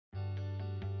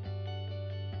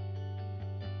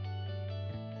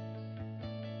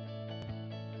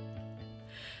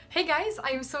Hey guys,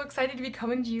 I am so excited to be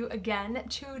coming to you again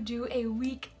to do a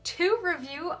week 2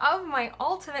 review of my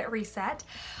Ultimate Reset.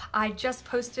 I just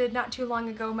posted not too long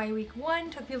ago my week 1,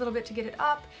 took me a little bit to get it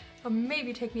up. It'll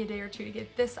maybe take me a day or two to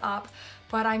get this up,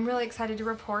 but I'm really excited to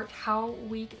report how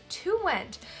week 2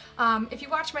 went. If you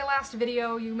watched my last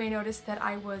video, you may notice that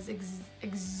I was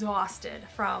exhausted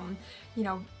from,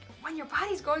 when your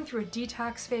body's going through a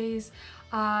detox phase,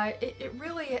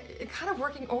 it kind of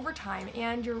working overtime,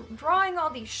 and you're drawing all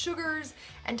these sugars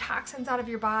and toxins out of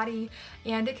your body,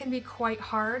 and it can be quite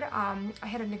hard. I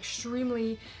had an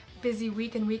extremely busy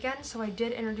week and weekend, so I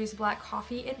did introduce black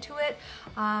coffee into it.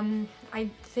 I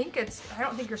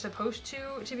don't think you're supposed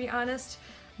to be honest,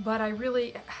 but I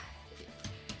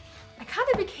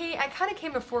kind of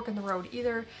came a fork in the road,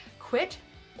 either quit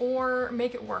or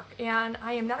make it work, and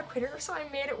I am not a quitter, so I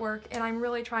made it work, and I'm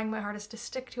really trying my hardest to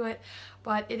stick to it.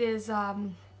 But it is I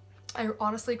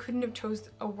honestly couldn't have chose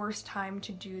a worse time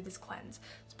to do this cleanse,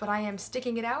 but I am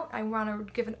sticking it out. I want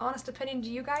to give an honest opinion to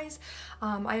you guys.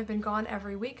 I have been gone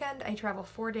every weekend. I travel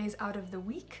 4 days out of the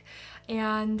week,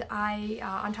 and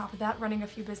on top of that, running a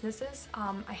few businesses.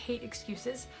 I hate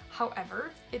excuses. However,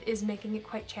 it is making it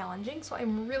quite challenging, so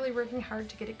I'm really working hard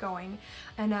to get it going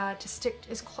and to stick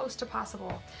as close to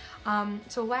possible.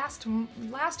 So last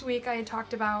week I had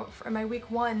talked about, for my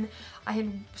week 1, I had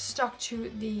stuck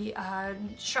to the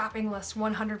shopping list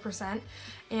 100%,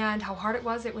 and how hard it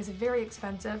was. It was very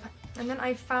expensive. And then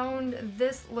I found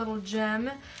this little gem,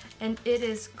 and it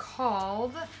is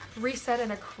called Reset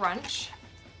in a Crunch.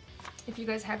 If you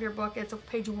guys have your book, it's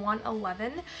page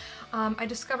 111. I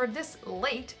discovered this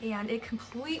late, and it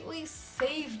completely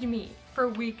saved me for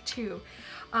week 2.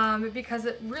 Because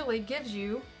it really gives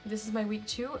you, this is my week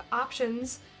 2,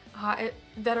 options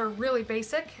that are really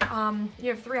basic. You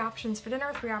have 3 options for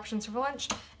dinner, 3 options for lunch,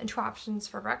 and 2 options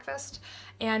for breakfast,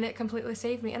 and it completely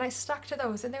saved me, and I stuck to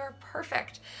those, and they were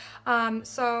perfect.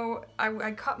 So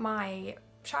I cut my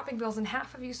shopping bills in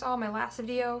half, if you saw my last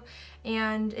video,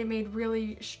 and it made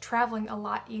really traveling a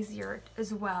lot easier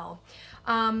as well.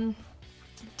 I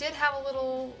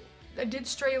did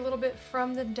stray a little bit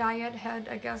from the diet, had,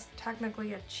 I guess,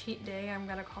 technically a cheat day, I'm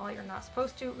gonna call it. You're not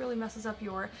supposed to. It really messes up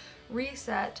your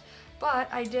reset. But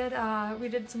I did, we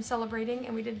did some celebrating,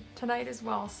 and we did tonight as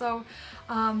well. So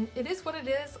it is what it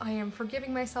is. I am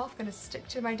forgiving myself, gonna stick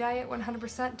to my diet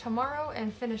 100% tomorrow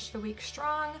and finish the week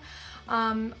strong.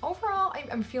 Overall,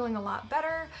 I'm feeling a lot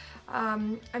better.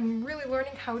 I'm really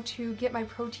learning how to get my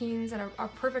proteins and a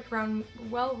perfect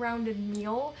well-rounded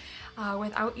meal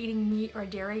without eating meat or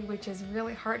dairy, which is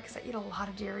really hard because I eat a lot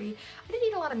of dairy. I did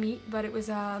eat a lot of meat, but it was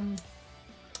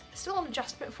still an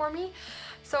adjustment for me.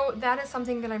 So that is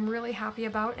something that I'm really happy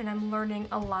about, and I'm learning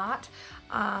a lot.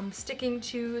 Sticking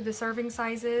to the serving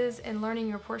sizes and learning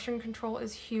your portion control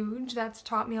is huge. That's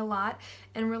taught me a lot,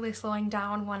 and really slowing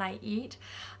down when I eat.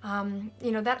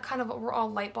 That kind of were all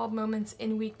light bulb moments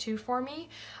in week 2 for me.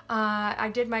 I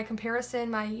did my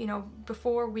comparison,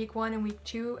 before week 1 and week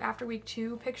 2, after week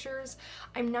 2 pictures.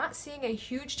 I'm not seeing a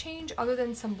huge change other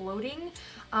than some bloating.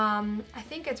 I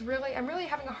think I'm really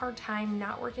having a hard time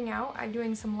not working out. I'm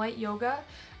doing some light yoga,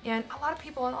 and a lot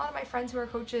of my friends who are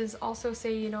coaches also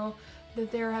say, that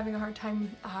they're having a hard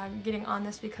time getting on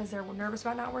this because they're nervous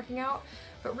about not working out.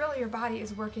 But really, your body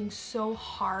is working so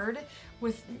hard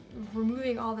with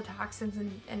removing all the toxins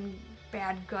and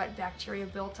bad gut bacteria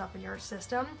built up in your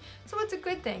system. So it's a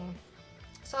good thing.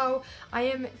 So I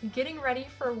am getting ready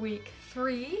for week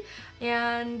 3,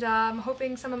 and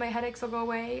hoping some of my headaches will go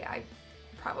away.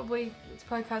 It's probably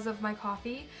because of my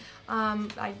coffee.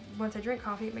 Once I drink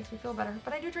coffee, it makes me feel better,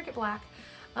 but I do drink it black.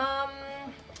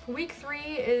 Week 3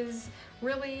 is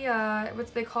really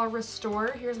what they call restore.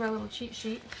 Here's my little cheat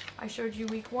sheet. I showed you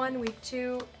week 1, week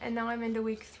 2, and now I'm into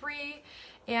week 3.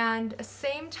 And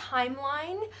same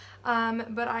timeline,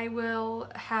 but I will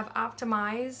have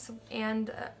optimize,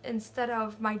 and instead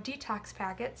of my detox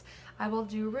packets, I will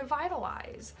do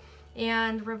revitalize.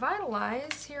 And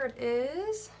revitalize, here it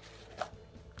is.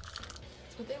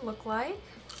 That's what they look like.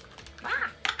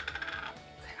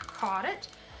 Caught it.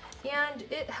 And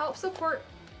it helps support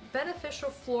beneficial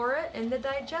flora in the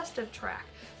digestive tract.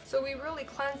 So we really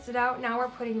cleansed it out. Now we're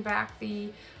putting back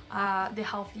the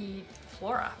healthy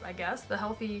flora, I guess, the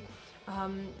healthy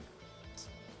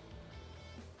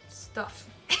stuff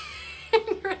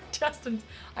in your intestines.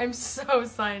 I'm so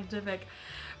scientific.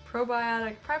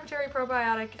 Proprietary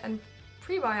probiotic and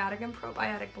prebiotic and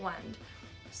probiotic blend.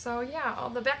 So yeah, all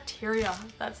the bacteria,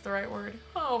 that's the right word.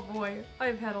 Oh boy,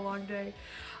 I've had a long day.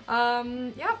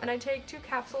 Yep, and I take 2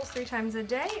 capsules 3 times a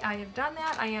day. I have done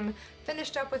that. I am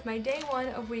finished up with my day 1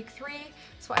 of week 3,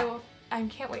 so I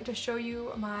can't wait to show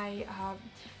you my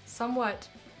somewhat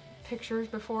pictures,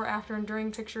 before, after, and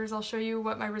during pictures. I'll show you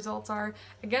what my results are.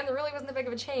 Again, there really wasn't that big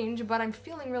of a change, but I'm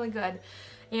feeling really good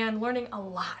and learning a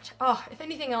lot. Oh, if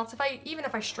anything else, even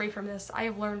if I stray from this, I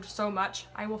have learned so much.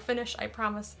 I will finish, I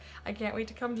promise. I can't wait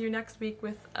to come to you next week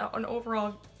with an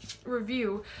overall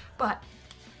review, but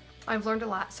I've learned a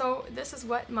lot. So this is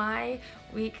what my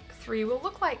week 3 will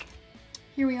look like.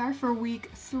 Here we are for week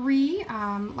 3.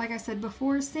 Like I said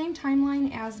before, same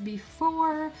timeline as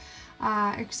before,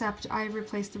 except I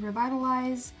replaced the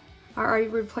Revitalize, or I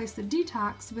replaced the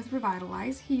Detox with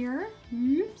Revitalize here.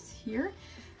 Oops, here.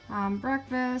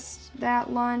 Breakfast,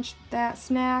 that lunch, that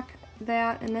snack,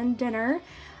 that, and then dinner.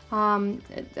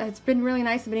 It's been really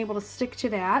nice. I've been able to stick to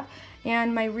that.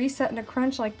 And my reset and a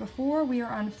crunch like before, we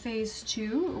are on phase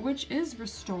 2, which is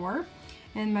restore.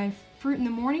 And my fruit in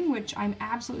the morning, which I'm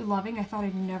absolutely loving. I thought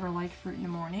I'd never like fruit in the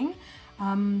morning.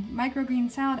 Microgreen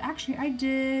salad, actually I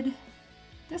did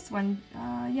this one.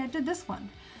 Yeah, I did this one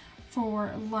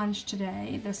for lunch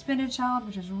today. The spinach salad,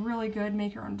 which is really good.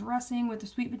 Make your own dressing with the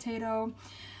sweet potato.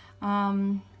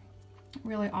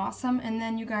 Really awesome. And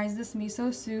then you guys, this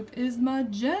miso soup is my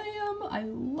jam. I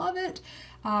love it.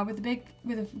 With the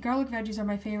garlic veggies are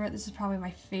my favorite. This is probably my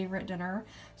favorite dinner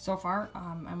so far.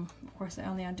 I'm of course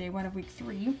only on day 1 of week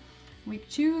 3. Week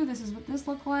 2, this is what this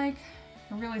looked like.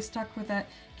 I really stuck with that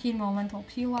quinoa lentil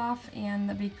pilaf and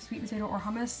the baked sweet potato or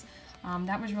hummus.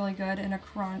 That was really good, and a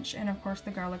crunch, and of course the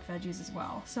garlic veggies as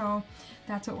well. So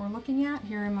that's what we're looking at.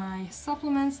 Here are my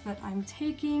supplements that I'm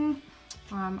taking.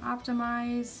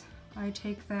 Optimize, I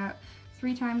take that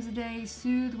 3 times a day,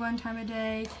 Soothe 1 time a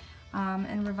day,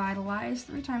 and Revitalize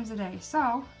 3 times a day.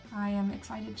 So I am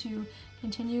excited to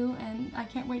continue, and I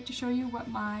can't wait to show you what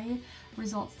my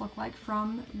results look like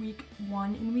from week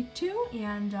 1 and week 2,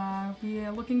 and be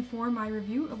looking for my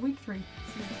review of week 3.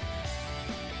 See you.